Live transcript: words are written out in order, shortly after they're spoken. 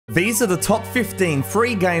These are the top 15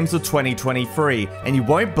 free games of 2023, and you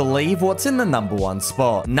won't believe what's in the number 1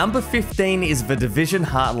 spot. Number 15 is The Division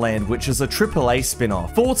Heartland, which is a AAA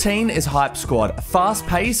spin-off. 14 is Hype Squad, a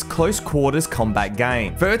fast-paced, close-quarters combat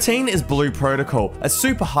game. 13 is Blue Protocol, a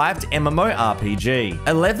super-hyped MMORPG.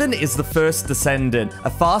 11 is The First Descendant, a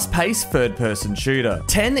fast-paced third-person shooter.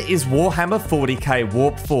 10 is Warhammer 40k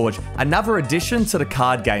Warpforge, another addition to the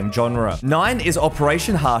card game genre. 9 is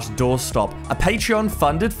Operation Harsh Doorstop, a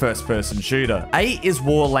Patreon-funded first-person shooter. 8 is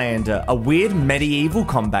Warlander, a weird medieval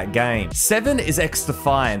combat game. 7 is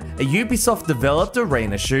X-Defiant, a Ubisoft-developed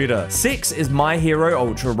arena shooter. 6 is My Hero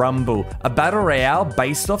Ultra Rumble, a battle royale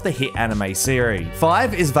based off the hit anime series.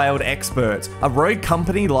 5 is Veiled Experts, a Rogue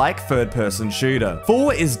Company-like third-person shooter.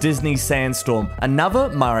 4 is Disney Sandstorm, another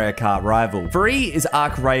Mario Kart rival. 3 is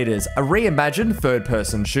Arc Raiders, a reimagined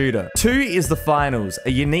third-person shooter. 2 is The Finals, a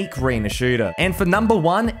unique arena shooter. And for number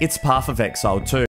 1, it's Path of Exile 2.